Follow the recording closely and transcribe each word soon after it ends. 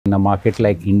In a market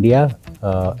like India,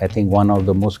 I think one of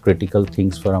the most critical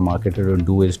things for a marketer to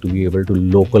do is to be able to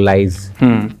localize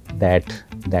that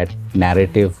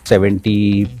narrative.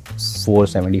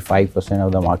 74-75%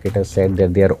 of the marketers said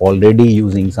that they are already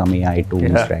using some AI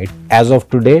tools, right? As of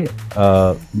today,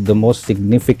 the most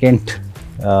significant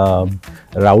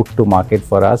route to market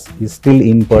for us is still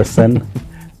in-person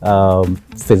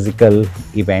physical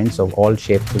events of all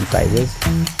shapes and sizes.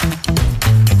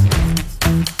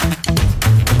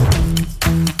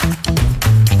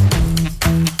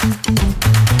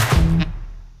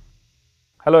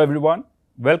 Hello everyone,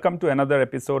 welcome to another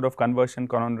episode of Conversion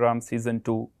Conundrums Season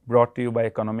 2, brought to you by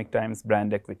Economic Times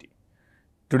Brand Equity.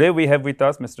 Today we have with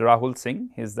us Mr. Rahul Singh.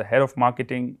 He is the Head of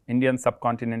Marketing, Indian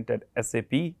Subcontinent at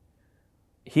SAP.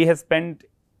 He has spent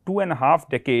 2.5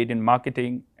 decades in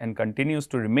marketing and continues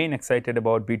to remain excited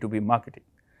about B2B marketing.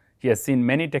 He has seen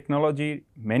many technology,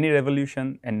 many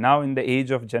revolutions, and now in the age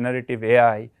of generative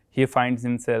AI, he finds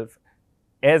himself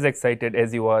as excited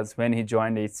as he was when he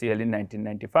joined HCL in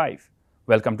 1995.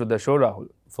 Welcome to the show, Rahul.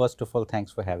 First of all,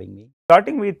 thanks for having me.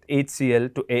 Starting with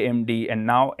HCL to AMD and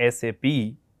now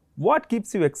SAP, what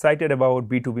keeps you excited about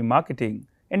B2B marketing?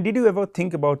 And did you ever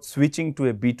think about switching to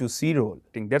a B2C role? I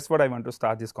think that's what I want to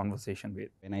start this conversation with.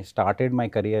 When I started my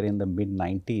career in the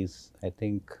mid-90s, I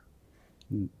think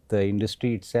the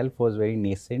industry itself was very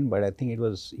nascent, but I think it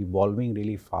was evolving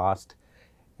really fast,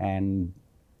 and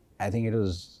I think it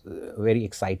was a very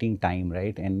exciting time,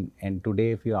 right? And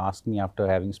today, if you ask me, after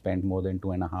having spent more than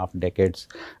 2.5 decades,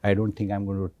 I don't think I'm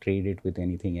going to trade it with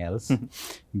anything else,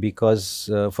 because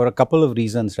for a couple of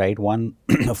reasons, right? One,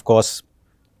 of course,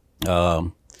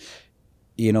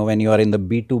 you know, when you are in the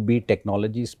B2B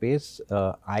technology space,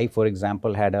 I, for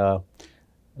example, had a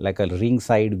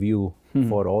ringside view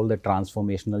for all the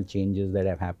transformational changes that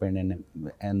have happened,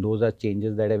 and those are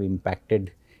changes that have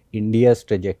impacted India's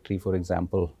trajectory, for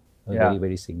example, very,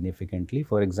 very significantly.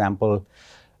 For example,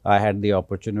 I had the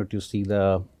opportunity to see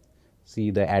the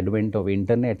advent of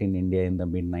internet in India in the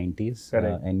mid-90s,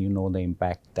 and you know the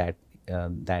impact that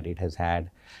that it has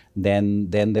had. Then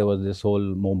there was this whole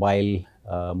mobile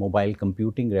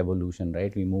computing revolution,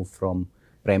 right? We moved from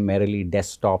primarily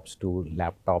desktops to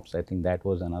laptops. I think that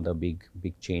was another big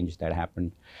change that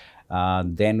happened.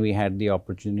 Then we had the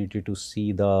opportunity to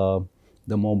see the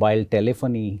mobile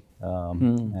telephony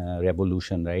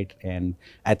revolution, right? And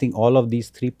I think all of these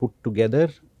three put together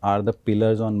are the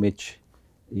pillars on which,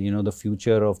 you know, the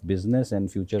future of business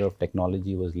and future of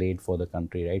technology was laid for the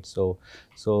country, right? So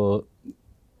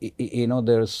you know,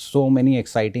 there's so many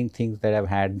exciting things that I've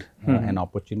had an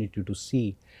opportunity to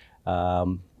see.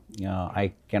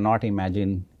 I cannot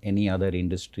imagine any other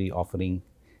industry offering,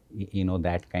 you know,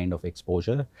 that kind of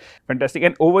exposure. Fantastic.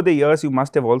 And over the years, you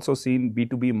must have also seen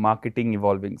B2B marketing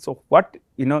evolving. So what,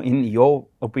 you know, in your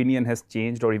opinion, has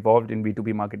changed or evolved in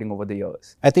B2B marketing over the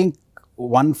years? I think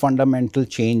one fundamental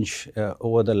change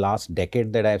over the last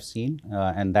decade that I've seen,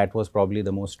 and that was probably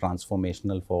the most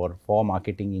transformational for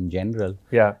marketing in general,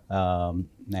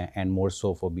 and more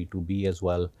so for B2B as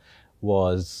well,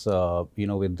 was, you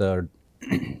know, with the,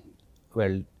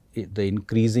 the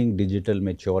increasing digital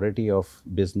maturity of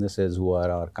businesses who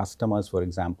are our customers, for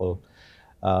example,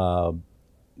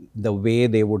 the way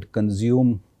they would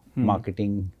consume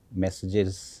marketing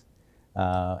messages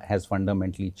has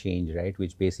fundamentally changed, right?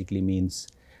 Which basically means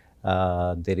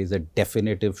there is a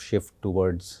definitive shift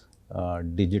towards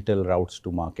digital routes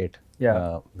to market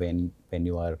when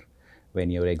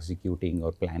you're executing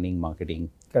or planning marketing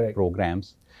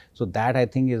programs. So that, I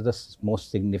think, is the most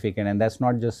significant, and that's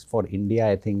not just for India.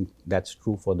 I think that's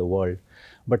true for the world.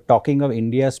 But talking of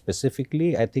India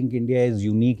specifically, I think India is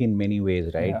unique in many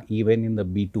ways, right? Even in the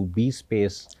B2B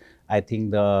space, I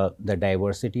think the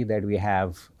diversity that we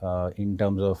have in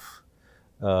terms of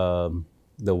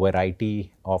the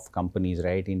variety of companies,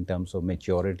 right, in terms of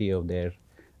maturity of their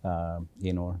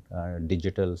you know,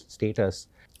 digital status,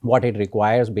 what it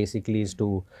requires basically is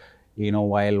to, you know,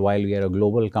 while we are a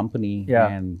global company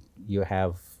and you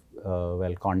have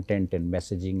content and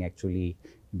messaging actually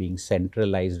being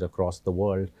centralized across the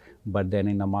world, but then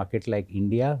in a market like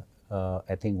India,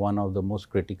 I think one of the most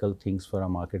critical things for a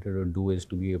marketer to do is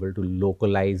to be able to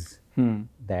localize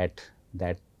that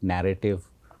narrative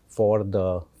for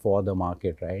the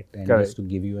market, right? And just to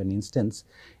give you an instance,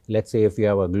 let's say if you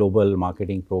have a global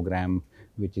marketing program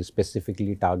which is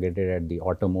specifically targeted at the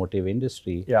automotive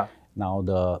industry, now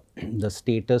the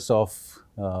status of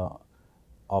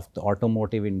the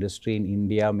automotive industry in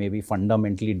India may be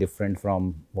fundamentally different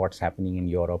from what's happening in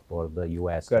Europe or the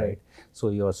US, right? So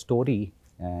your story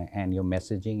and your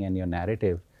messaging and your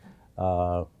narrative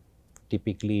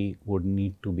typically would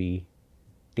need to be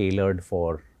tailored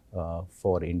for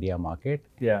for India market.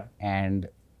 Yeah. And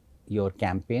your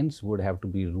campaigns would have to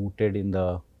be rooted in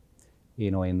the,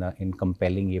 in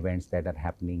compelling events that are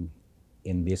happening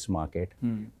in this market.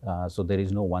 So there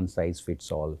is no one size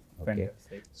fits all. Okay.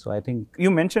 Fantastic. So I think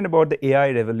you mentioned about the AI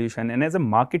revolution, and as a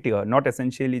marketer, not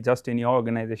essentially just in your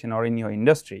organization or in your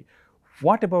industry,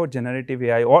 what about generative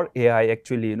AI or AI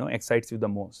actually, excites you the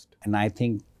most? And I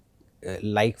think,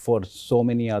 like for so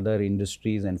many other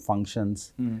industries and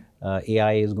functions,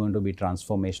 AI is going to be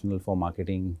transformational for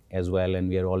marketing as well, and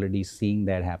we are already seeing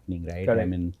that happening, right? Correct. I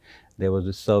mean, there was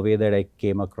a survey that I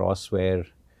came across where,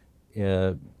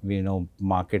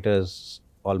 marketers,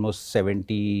 almost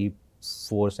 75%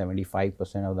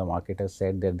 of the marketers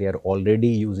said that they are already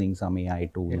using some AI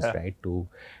tools, right? To,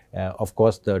 of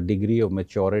course, the degree of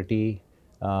maturity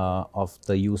of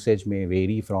the usage may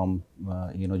vary from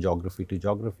geography to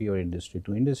geography or industry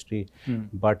to industry,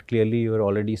 but clearly you are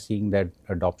already seeing that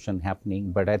adoption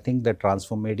happening. But I think the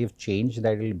transformative change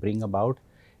that it will bring about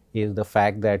is the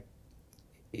fact that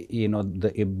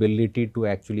the ability to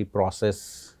actually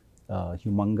process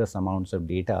humongous amounts of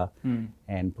data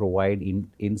and provide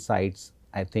insights,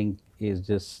 I think, is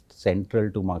just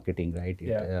central to marketing, right?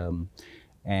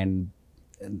 And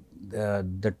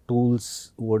the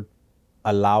tools would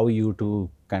allow you to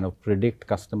kind of predict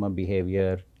customer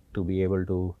behavior, to be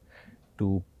able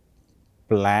to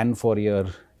plan for your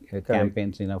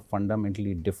campaigns in a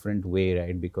fundamentally different way,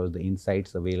 right? Because the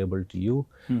insights available to you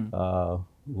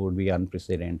would be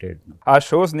unprecedented. Our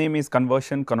show's name is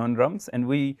Conversion Conundrums, and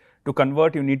to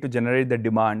convert, you need to generate the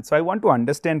demand. So I want to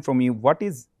understand from you, what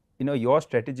is your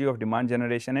strategy of demand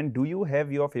generation, and do you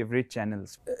have your favorite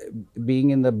channels? Being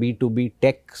in the B2B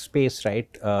tech space, right,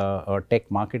 or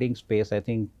tech marketing space, I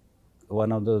think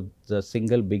one of the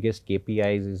single biggest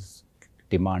KPIs is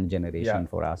demand generation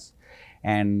for us.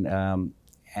 And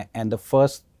the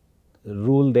first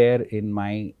rule there in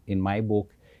my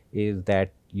book is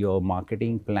that your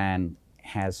marketing plan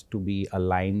has to be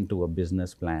aligned to a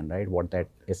business plan, right? What that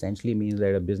essentially means,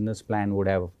 that a business plan would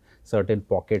have certain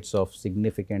pockets of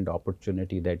significant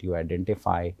opportunity that you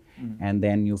identify, and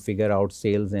then you figure out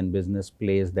sales and business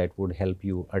plays that would help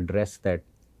you address that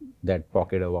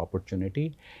pocket of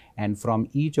opportunity. And from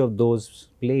each of those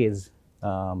plays,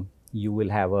 you will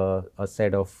have a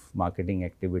set of marketing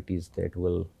activities that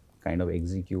will kind of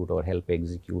execute or help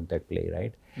execute that play,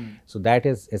 right? So that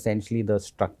is essentially the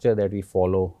structure that we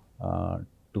follow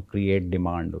to create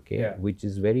demand, okay? Which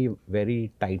is very,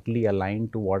 very tightly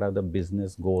aligned to what are the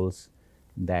business goals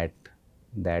that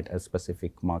a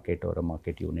specific market or a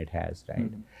market unit has, right?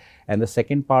 And the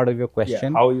second part of your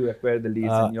question, how you acquire the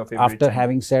leads in your favorite after channel.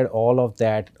 having said all of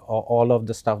that, all of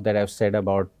the stuff that I've said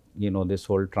about this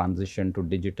whole transition to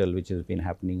digital, which has been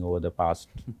happening over the past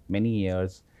many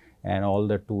years, and all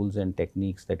the tools and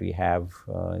techniques that we have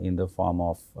in the form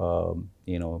of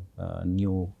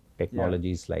new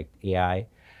technologies like AI.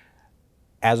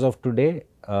 As of today,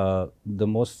 the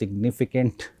most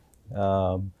significant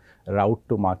route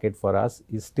to market for us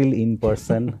is still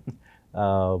in-person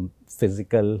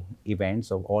physical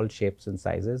events of all shapes and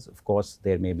sizes. Of course,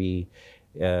 there may be,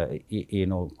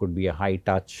 could be a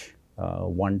high-touch,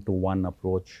 one-to-one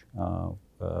approach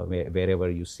wherever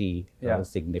you see a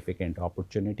significant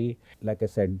opportunity. Like I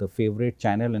said, the favorite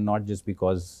channel, and not just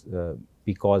because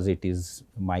it is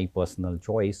my personal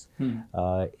choice,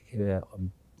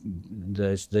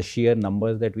 the sheer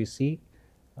numbers that we see,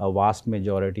 a vast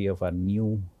majority of our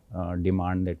new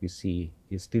demand that we see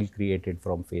is still created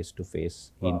from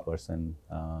face-to-face, in-person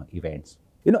events.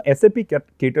 SAP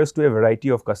caters to a variety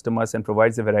of customers and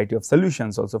provides a variety of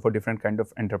solutions also for different kind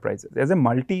of enterprises. As a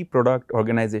multi-product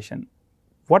organization,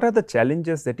 what are the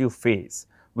challenges that you face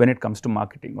when it comes to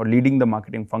marketing or leading the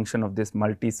marketing function of this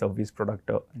multi-service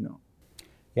product?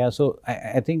 Yeah, so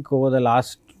I think over the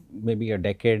last maybe a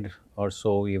decade or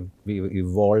so, we've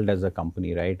evolved as a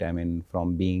company, right? I mean,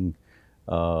 from being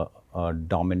a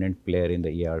dominant player in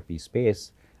the ERP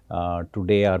space,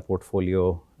 today our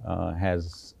portfolio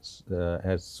has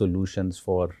solutions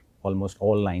for almost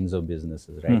all lines of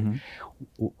businesses, right?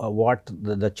 What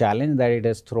the challenge that it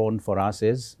has thrown for us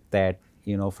is that,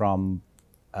 from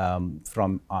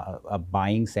a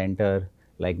buying center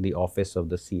like the office of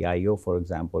the CIO, for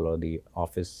example, or the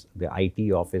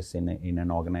IT office in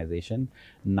an organization,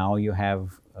 now you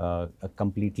have a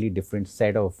completely different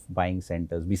set of buying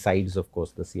centers besides, of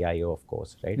course, the CIO, of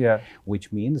course, right? Yeah.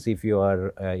 Which means if you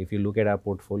look at our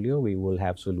portfolio, we will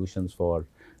have solutions for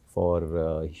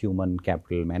human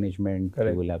capital management.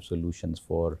 Correct. We will have solutions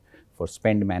for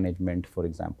spend management, for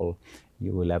example.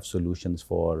 You will have solutions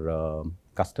for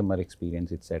customer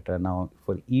experience, etc. Now,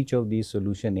 for each of these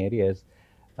solution areas,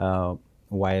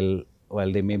 while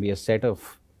well, there may be a set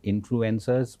of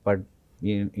influencers, but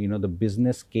the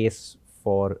business case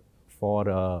for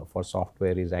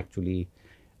software is actually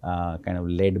kind of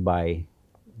led by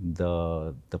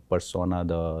the persona.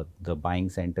 The buying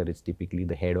center is typically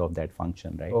the head of that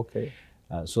function, right? Okay.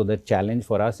 So the challenge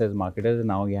for us as marketers,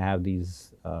 now you have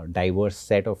these diverse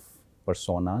set of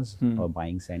personas or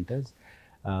buying centers,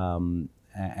 and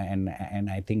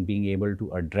I think being able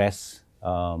to address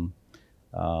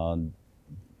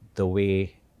the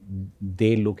way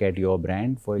they look at your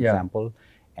brand, for example,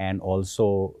 and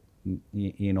also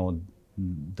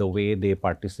the way they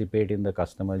participate in the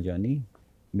customer journey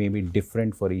may be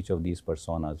different for each of these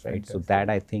personas, right? Fantastic. So that,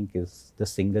 I think, is the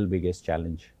single biggest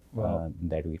challenge Wow.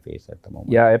 that we face at the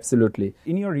moment. Yeah, absolutely.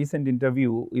 In your recent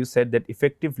interview, you said that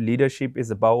effective leadership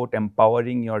is about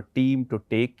empowering your team to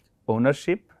take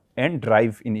ownership and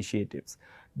drive initiatives.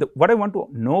 What I want to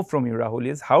know from you, Rahul,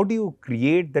 is how do you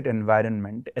create that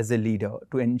environment as a leader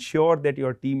to ensure that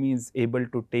your team is able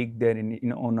to take their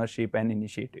ownership and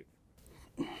initiative?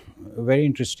 Very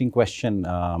interesting question,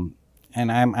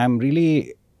 and I'm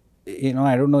really,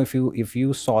 I don't know if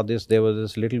you saw this. There was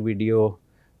this little video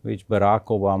which Barack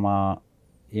Obama,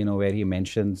 where he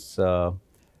mentions, the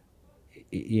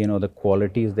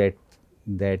qualities that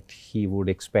he would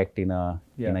expect in a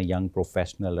young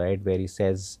professional, right? Where he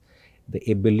says the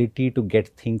ability to get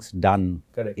things done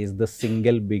is the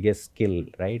single biggest skill,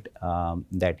 right?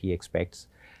 That he expects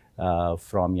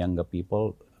from younger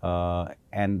people,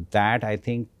 and that, I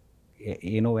think,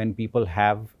 when people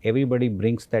everybody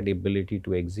brings that ability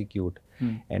to execute.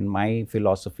 And my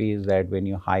philosophy is that when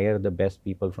you hire the best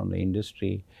people from the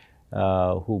industry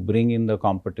who bring in the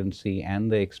competency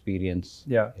and the experience,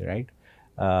 right?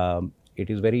 It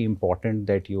is very important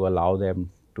that you allow them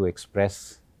to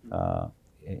express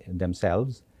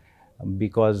themselves,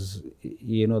 because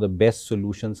the best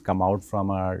solutions come out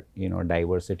from our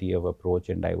diversity of approach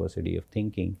and diversity of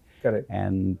thinking. Correct.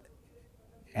 And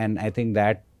I think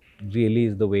that really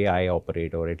is the way I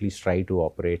operate, or at least try to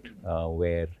operate,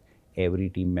 where every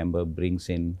team member brings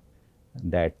in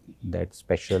that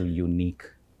special, unique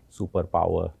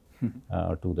superpower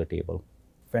to the table.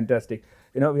 Fantastic.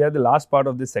 We are the last part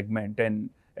of this segment,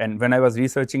 and when I was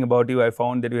researching about you, I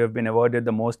found that you have been awarded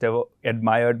the most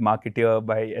admired marketer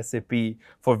by SAP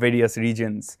for various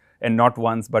regions, and not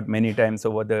once but many times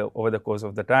over the course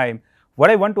of the time. What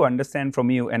I want to understand from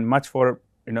you, and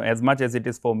as much as it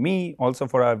is for me, also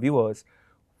for our viewers,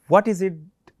 what is it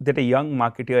that a young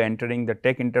marketer entering the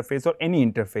tech interface or any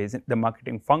interface, the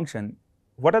marketing function,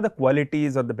 what are the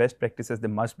qualities or the best practices they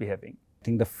must be having? I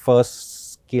think the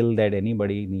first skill that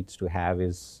anybody needs to have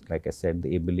is, like I said,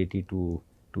 the ability to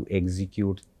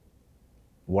execute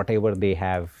whatever they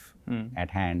have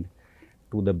at hand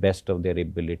to the best of their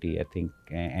ability, I think.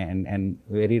 And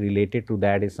very related to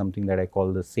that is something that I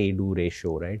call the say-do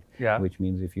ratio, right? Yeah. Which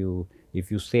means if you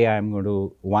say, I'm going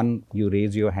to, you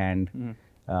raise your hand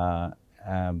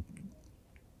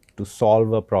to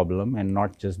solve a problem and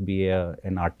not just be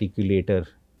an articulator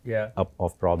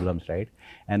of problems, right?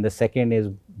 And the second is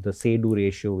the say-do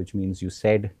ratio, which means you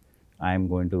said, I'm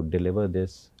going to deliver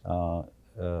this,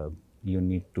 you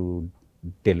need to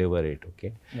deliver it,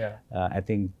 okay? Yeah. I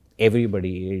think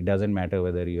everybody, it doesn't matter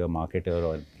whether you're a marketer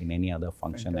or in any other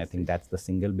function. Fantastic. I think that's the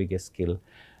single biggest skill.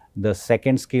 The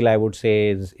second skill I would say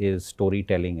is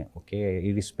storytelling, okay?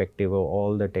 Irrespective of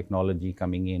all the technology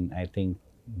coming in, I think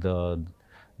the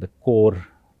core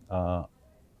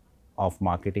of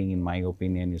marketing, in my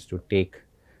opinion, is to take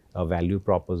a value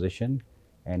proposition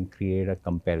and create a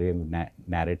comparative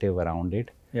narrative around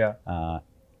it. Yeah.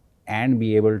 And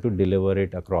be able to deliver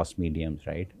it across mediums,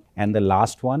 right? And the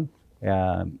last one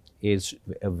is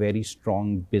a very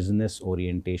strong business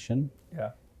orientation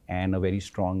and a very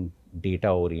strong data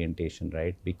orientation,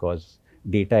 right? Because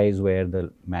data is where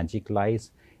the magic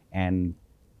lies, and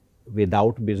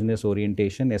without business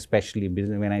orientation, especially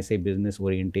when I say business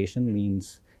orientation,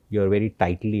 means you're very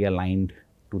tightly aligned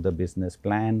to the business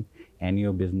plan and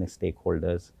your business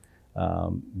stakeholders,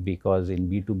 because in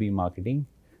B2B marketing,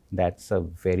 that's a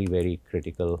very, very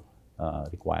critical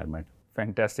requirement.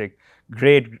 Fantastic.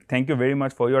 Great. Thank you very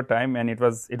much for your time, and it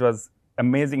was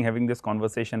amazing having this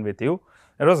conversation with you.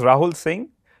 That was Rahul Singh,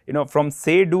 from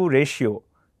say-do ratio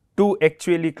to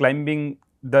actually climbing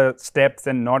the steps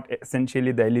and not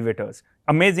essentially the elevators.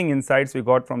 Amazing insights we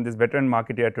got from this veteran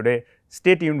marketer today.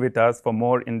 Stay tuned with us for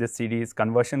more in this series,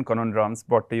 Conversion Conundrums,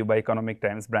 brought to you by Economic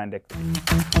Times BrandEquity.